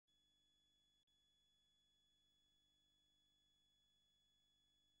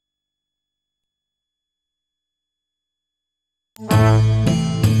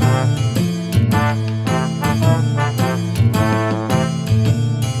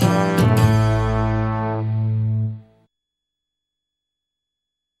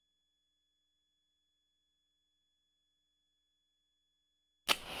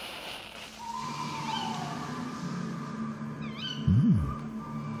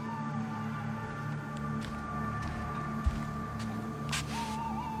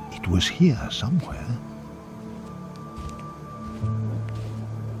It was here somewhere.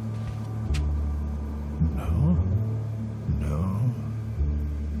 No, no.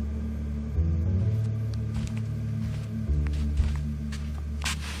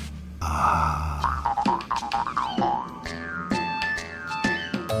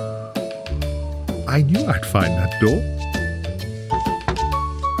 I knew I'd find that door.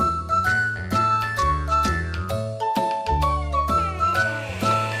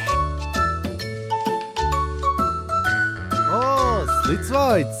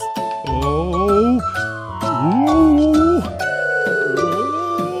 Poortvliet. Oh! Ooh!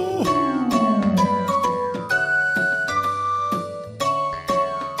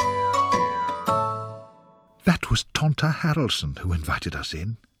 That was Tonta Harrelson who invited us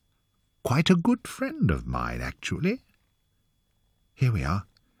in. Quite a good friend of mine, actually. Here we are,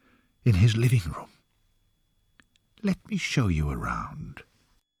 in his living room. Let me show you around.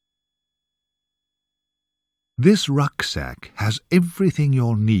 This rucksack has everything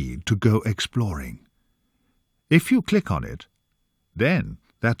you'll need to go exploring. If you click on it, then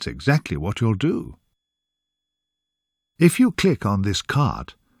that's exactly what you'll do. If you click on this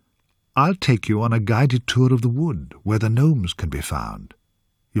cart, I'll take you on a guided tour of the wood where the gnomes can be found.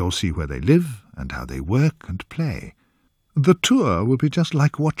 You'll see where they live and how they work and play. The tour will be just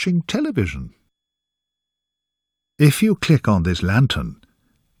like watching television. If you click on this lantern,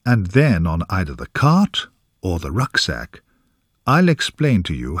 and then on either the cart or the rucksack, I'll explain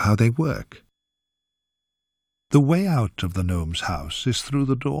to you how they work. The way out of the gnome's house is through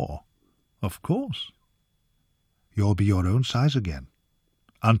the door, of course. You'll be your own size again,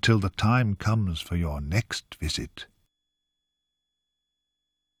 until the time comes for your next visit.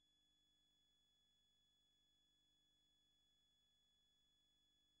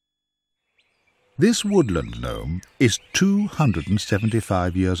 This woodland gnome is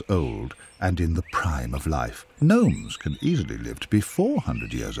 275 years old and in the prime of life. Gnomes can easily live to be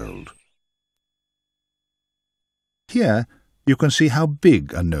 400 years old. Here you can see how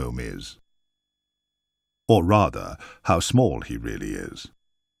big a gnome is. Or rather, how small he really is.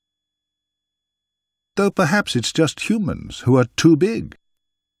 Though perhaps it's just humans who are too big.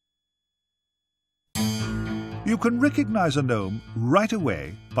 You can recognize a gnome right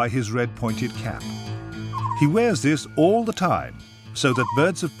away by his red pointed cap. He wears this all the time, so that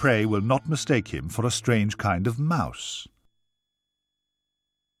birds of prey will not mistake him for a strange kind of mouse.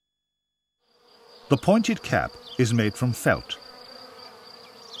 The pointed cap is made from felt.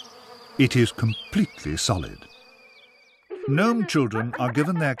 It is completely solid. Gnome children are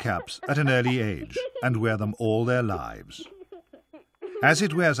given their caps at an early age and wear them all their lives. As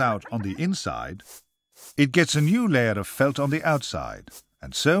it wears out on the inside, it gets a new layer of felt on the outside,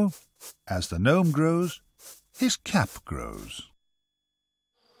 and so, as the gnome grows, his cap grows.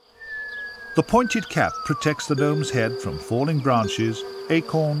 The pointed cap protects the gnome's head from falling branches,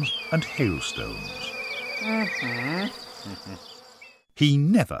 acorns, and hailstones. He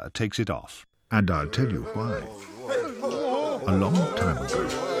never takes it off. And I'll tell you why. A long time ago,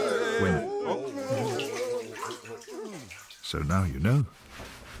 when... So now you know.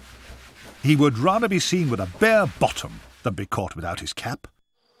 He would rather be seen with a bare bottom than be caught without his cap.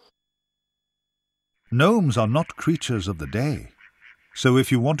 Gnomes are not creatures of the day, so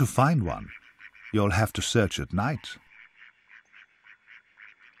if you want to find one, you'll have to search at night.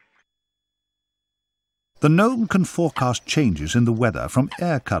 The gnome can forecast changes in the weather from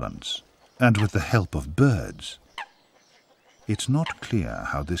air currents and with the help of birds. It's not clear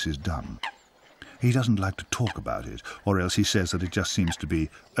how this is done. He doesn't like to talk about it, or else he says that it just seems to be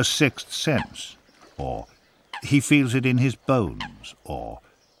a sixth sense, or he feels it in his bones, or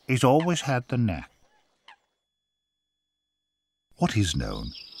he's always had the knack. What is known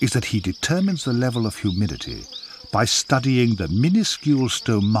is that he determines the level of humidity by studying the minuscule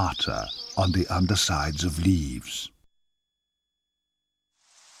stomata on the undersides of leaves.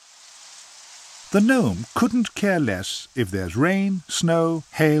 The gnome couldn't care less if there's rain, snow,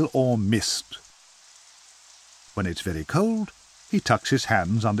 hail, or mist. When it's very cold, he tucks his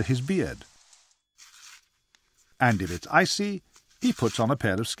hands under his beard. And if it's icy, he puts on a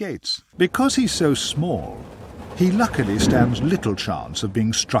pair of skates. Because he's so small, he luckily stands little chance of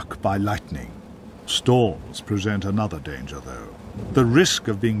being struck by lightning. Storms present another danger, though. The risk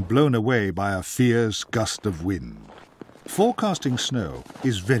of being blown away by a fierce gust of wind. Forecasting snow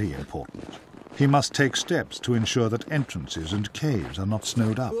is very important. He must take steps to ensure that entrances and caves are not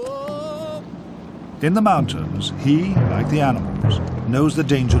snowed up. In the mountains, he, like the animals, knows the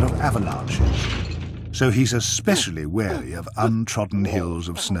danger of avalanches. So he's especially wary of untrodden hills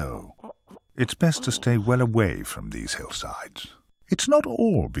of snow. It's best to stay well away from these hillsides. It's not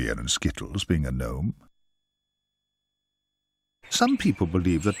all beer and skittles being a gnome. Some people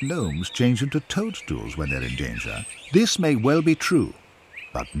believe that gnomes change into toadstools when they're in danger. This may well be true,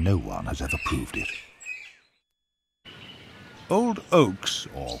 but no one has ever proved it. Old oaks,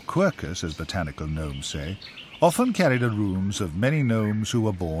 or quercus as botanical gnomes say, often carry the runes of many gnomes who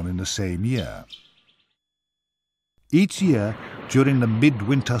were born in the same year. Each year, during the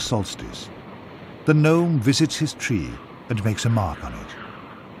midwinter solstice, the gnome visits his tree and makes a mark on it.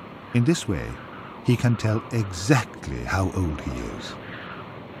 In this way, he can tell exactly how old he is.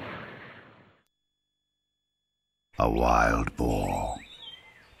 A wild boar.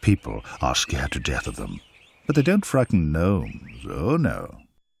 People are scared to death of them, but they don't frighten gnomes, oh no.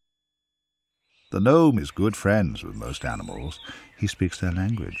 The gnome is good friends with most animals. He speaks their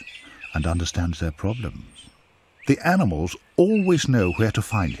language and understands their problems. The animals always know where to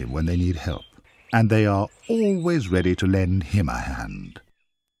find him when they need help, and they are always ready to lend him a hand.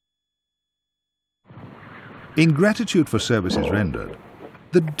 In gratitude for services rendered,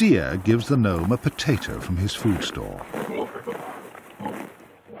 the deer gives the gnome a potato from his food store.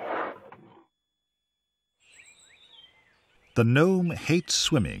 The gnome hates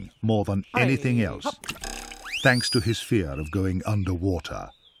swimming more than anything else, thanks to his fear of going underwater,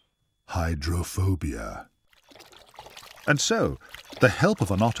 hydrophobia. And so, the help of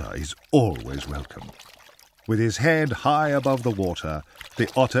an otter is always welcome. With his head high above the water, the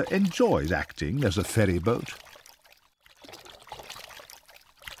otter enjoys acting as a ferry boat.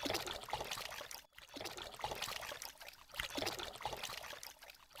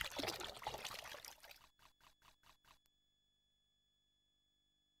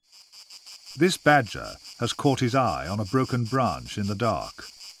 This badger has caught his eye on a broken branch in the dark.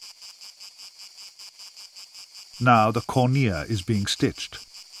 Now the cornea is being stitched.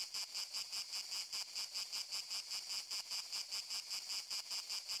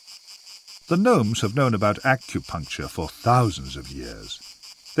 The gnomes have known about acupuncture for thousands of years.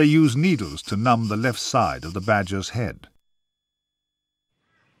 They use needles to numb the left side of the badger's head.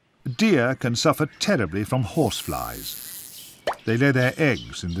 Deer can suffer terribly from horseflies. They lay their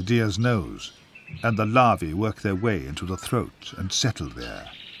eggs in the deer's nose, and the larvae work their way into the throat and settle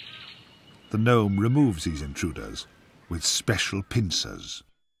there. The gnome removes these intruders with special pincers.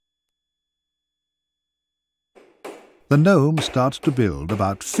 The gnome starts to build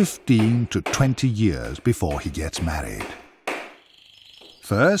about 15 to 20 years before he gets married.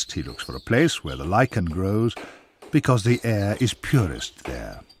 First, he looks for a place where the lichen grows because the air is purest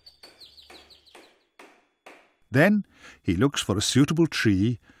there. Then he looks for a suitable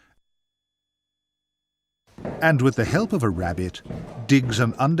tree and, with the help of a rabbit, digs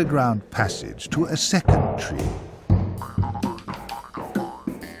an underground passage to a second tree.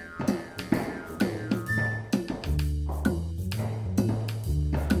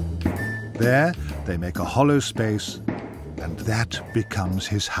 There they make a hollow space, and that becomes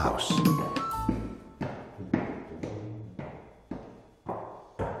his house.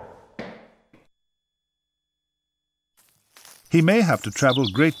 He may have to travel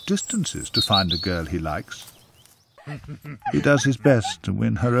great distances to find a girl he likes. He does his best to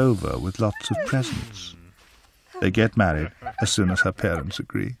win her over with lots of presents. They get married as soon as her parents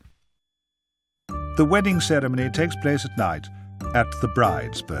agree. The wedding ceremony takes place at night at the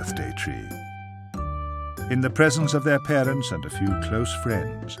bride's birthday tree. In the presence of their parents and a few close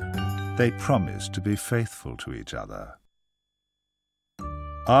friends, they promise to be faithful to each other.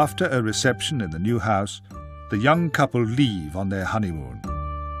 After a reception in the new house, the young couple leave on their honeymoon.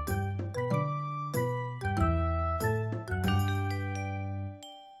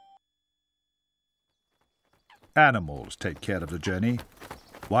 Animals take care of the journey.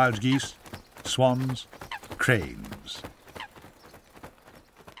 Wild geese, swans, cranes.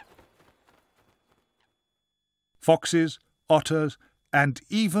 Foxes, otters, and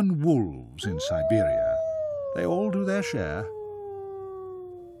even wolves in Siberia. They all do their share.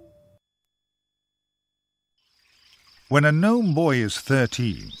 When a gnome boy is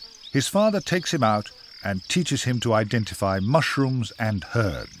 13, his father takes him out and teaches him to identify mushrooms and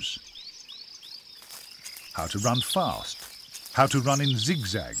herbs. How to run fast, how to run in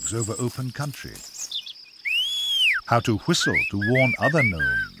zigzags over open country, how to whistle to warn other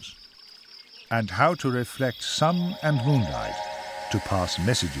gnomes, and how to reflect sun and moonlight to pass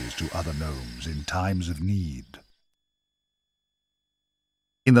messages to other gnomes in times of need.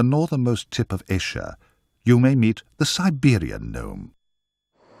 In the northernmost tip of Asia, you may meet the Siberian gnome.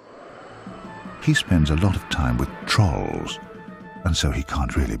 He spends a lot of time with trolls, and so he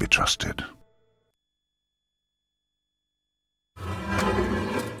can't really be trusted.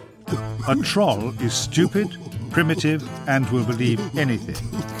 A troll is stupid, primitive, and will believe anything.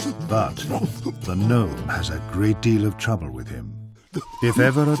 But the gnome has a great deal of trouble with him. If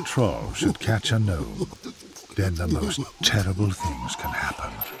ever a troll should catch a gnome, then the most terrible things can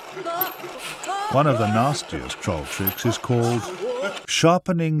happen. One of the nastiest troll tricks is called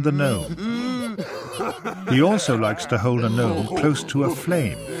sharpening the gnome. He also likes to hold a gnome close to a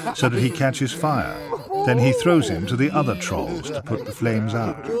flame so that he catches fire. Then he throws him to the other trolls to put the flames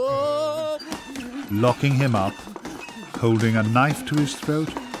out. Locking him up, holding a knife to his throat,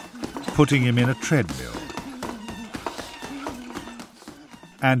 putting him in a treadmill,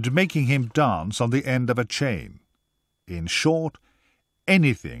 and making him dance on the end of a chain. In short,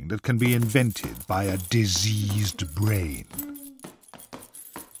 anything that can be invented by a diseased brain.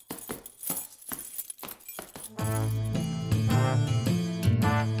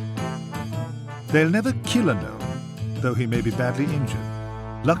 They'll never kill a gnome, though he may be badly injured.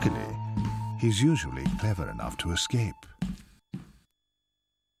 Luckily, he's usually clever enough to escape.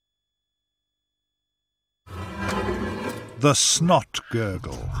 The snot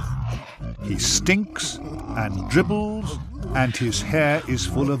gurgle. He stinks and dribbles, and his hair is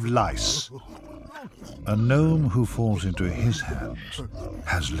full of lice. A gnome who falls into his hands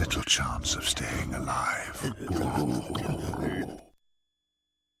has little chance of staying alive.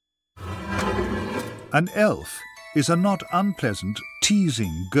 An elf is a not unpleasant,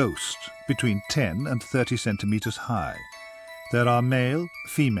 teasing ghost between 10 and 30 centimeters high. There are male,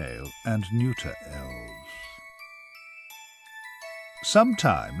 female, and neuter elves.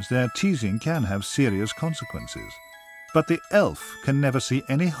 Sometimes their teasing can have serious consequences, but the elf can never see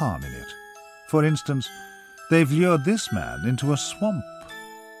any harm in it. For instance, they've lured this man into a swamp.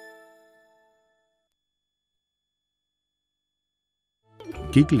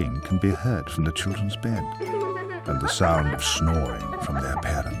 Giggling can be heard from the children's bed, and the sound of snoring from their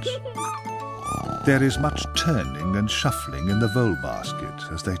parents. There is much turning and shuffling in the vole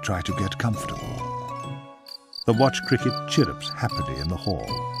basket as they try to get comfortable. The watch cricket chirrups happily in the hall.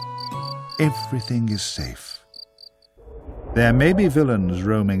 Everything is safe. There may be villains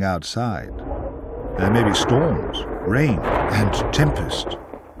roaming outside. There may be storms, rain, and tempest.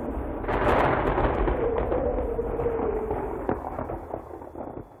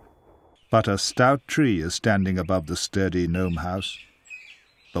 But a stout tree is standing above the sturdy gnome house.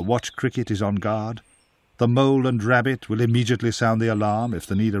 The watch cricket is on guard. The mole and rabbit will immediately sound the alarm if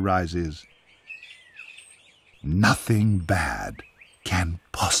the need arises. Nothing bad can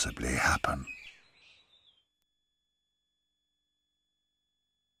possibly happen.